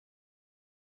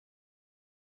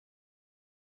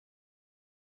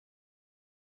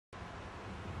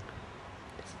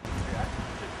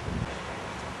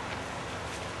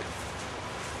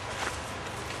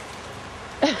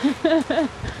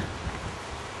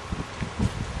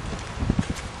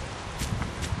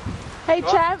Hey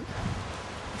champ,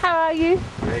 how are you?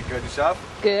 Very good, yourself?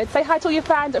 Good. Say hi to all your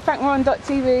fans at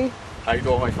frankmoran.tv. How you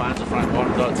doing, my fans at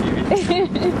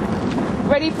frankmoran.tv?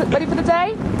 ready for the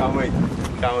day? Can't wait.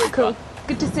 Can't wait. Cool.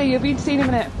 Good to see you. Have you seen him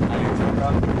in it?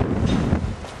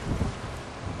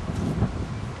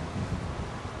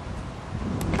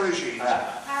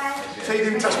 So you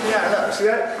didn't touch me out, look, see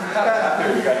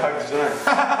that? We got hugs tonight.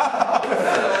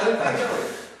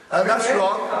 That's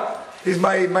wrong. He's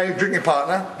my drinking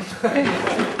partner.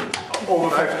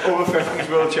 Over 50s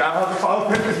world champ.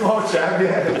 Over 50s world champ,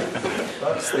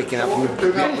 yeah. Sticking up from the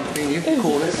thing, you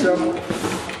call it.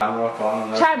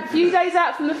 Champ, few days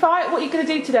out from the fight, what are you going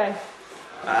to do today?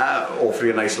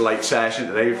 Hopefully a nice light session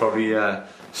today, probably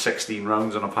 16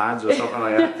 rounds on a pads or something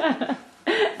like that.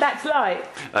 That's light.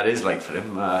 That is light for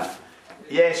him.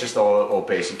 Yeah, it's just all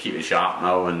basic, keep it sharp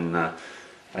now, and I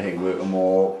think working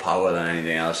more power than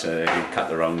anything else. You cut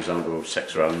the rounds down to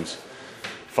 6 rounds.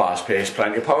 Fast pace,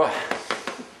 plenty of power.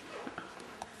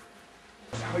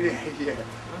 Oh yeah, yeah.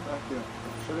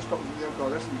 So let's stop with the other guy,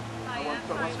 listen. I want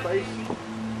my space.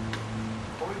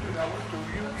 What we do now,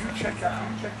 you check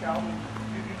out that card.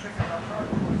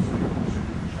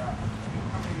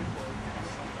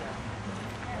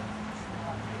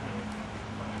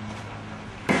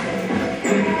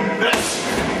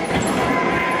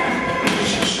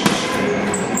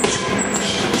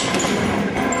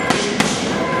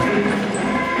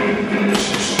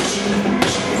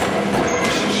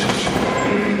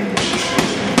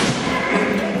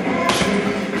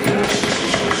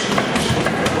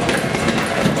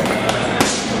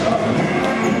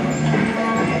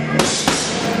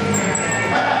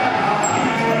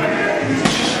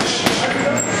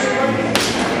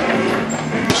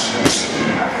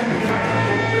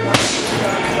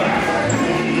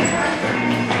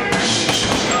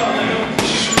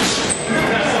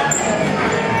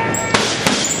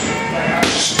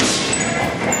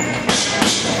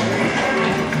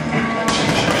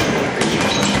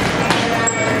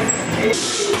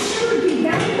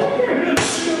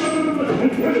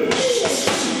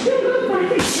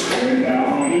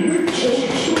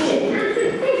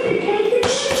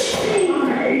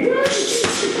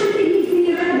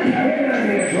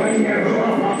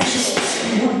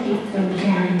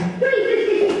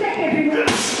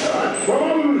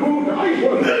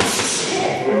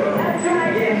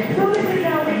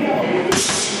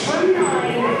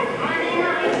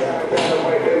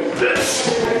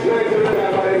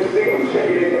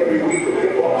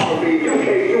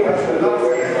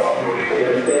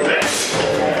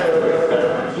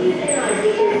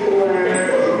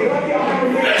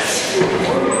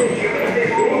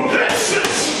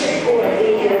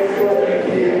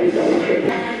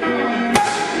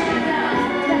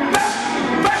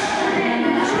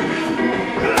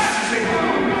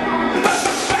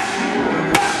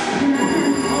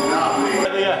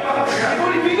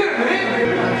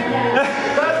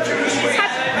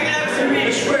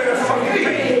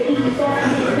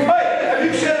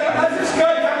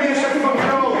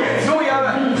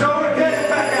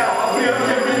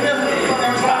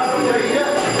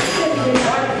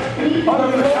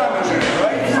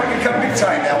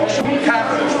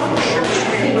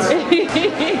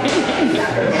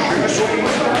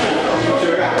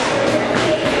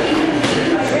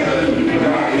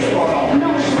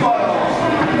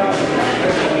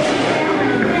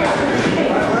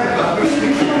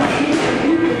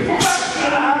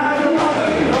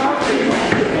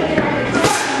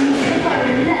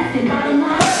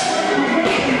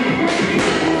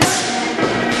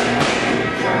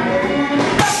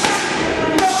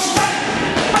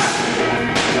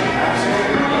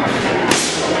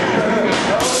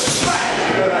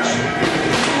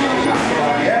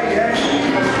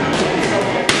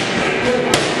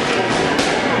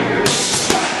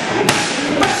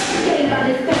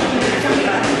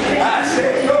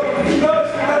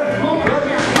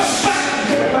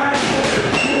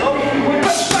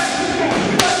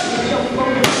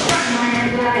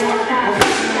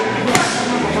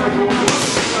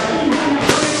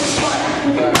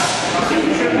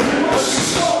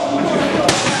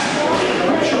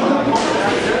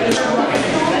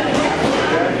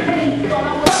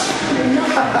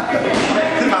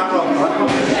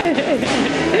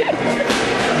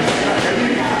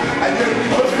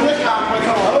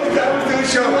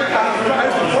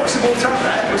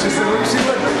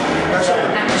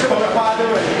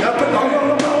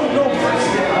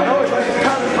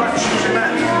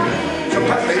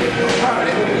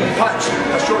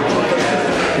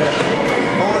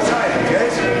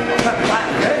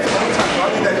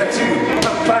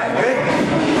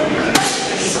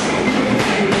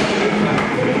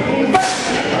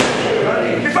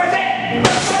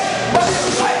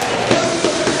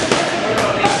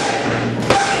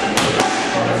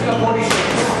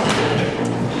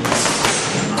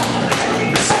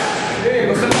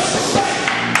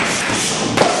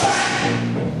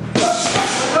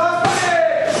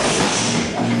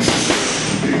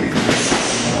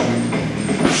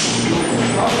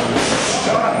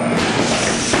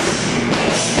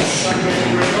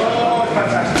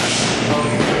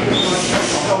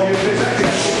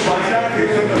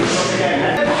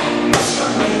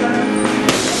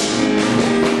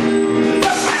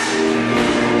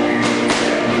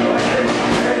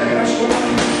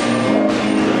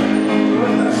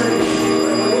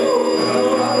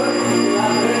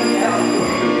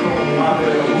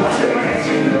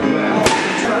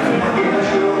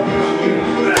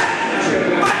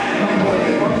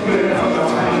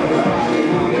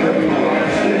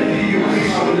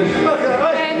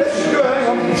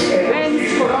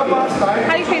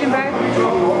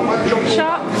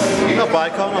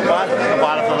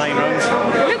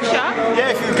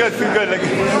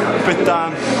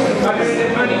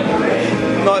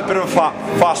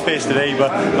 fast paced today,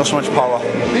 but not so much power.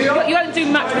 You don't do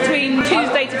much between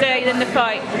Tuesday today and then the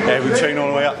fight? Yeah, we train all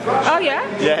the way up. Oh yeah?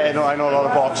 Yeah, no, I know a lot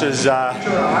of boxers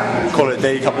call it a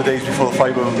day, a couple of days before the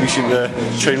fight, but we seem to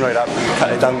train right up,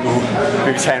 cut it down to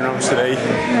maybe 10 rounds today,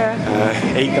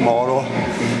 8 tomorrow,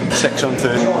 6 on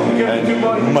Thursday, and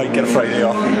we might get a Friday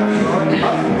off.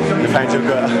 Depends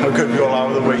how good we all are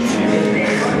with the weight.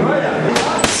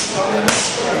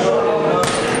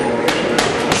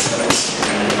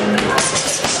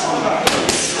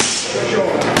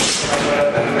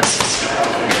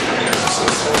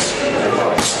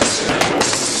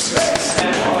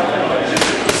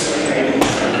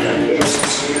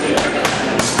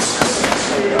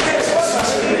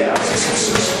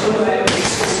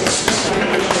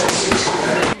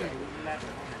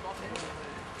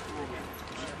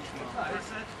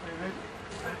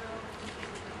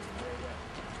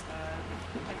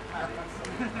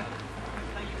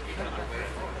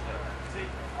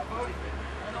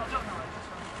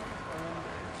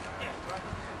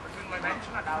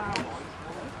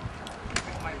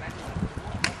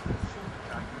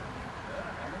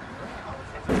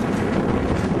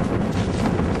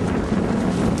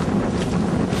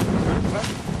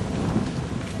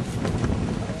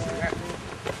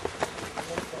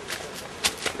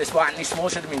 That's what Anthony Small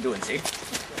should have been doing, see?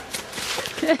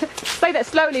 Say that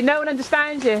slowly, no one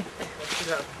understands you.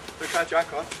 We catch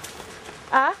Jack on.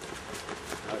 Ah?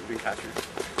 We've been catching.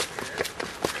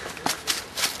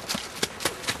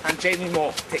 And Jamie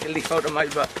Moore, take a leaf out of my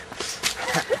book.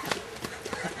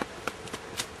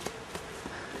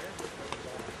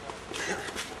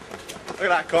 Look at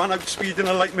that, Con, I'm speeding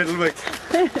a light middleweight.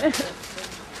 I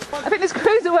think this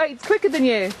Cruiserweight's quicker than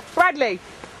you. Bradley.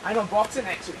 I'm on boxing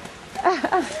next week.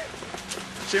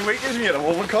 Same weight as me at the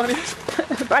moment, Con.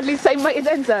 Bradley's same weight as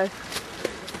Enzo.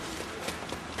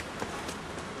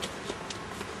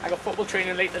 I got football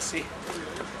training later, see?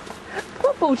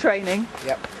 Football training?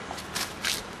 Yep.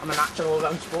 I'm a natural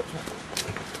all-round sportsman.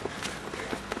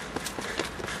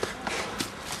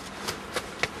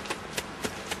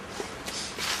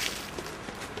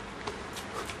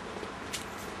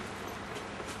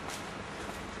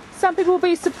 Some people will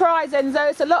be surprised, Enzo.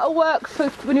 It's a lot of work for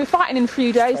when you're fighting in a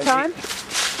few days' time.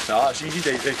 No, it's easy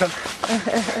days, they come.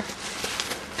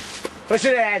 Push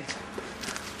it ahead.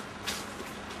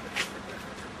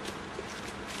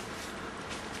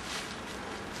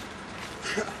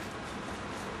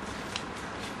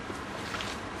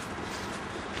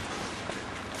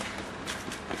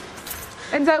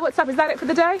 Enzo, what's up? Is that it for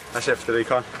the day? That's it for today,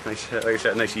 Con. Nice, like I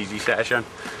said, nice easy session.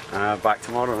 Back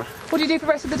tomorrow. What do you do for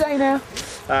the rest of the day now?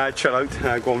 Chill out,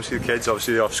 go home and see the kids,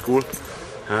 obviously they're off school.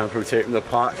 Probably take them to the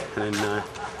park and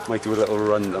might do a little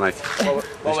run tonight.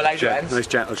 What will I do, Enzo? Nice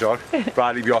gentle jog.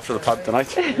 Bradley be off to the pub tonight.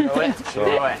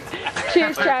 So,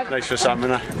 Cheers, Chad. nice for Sam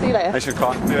and See you later. nice for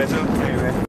Con.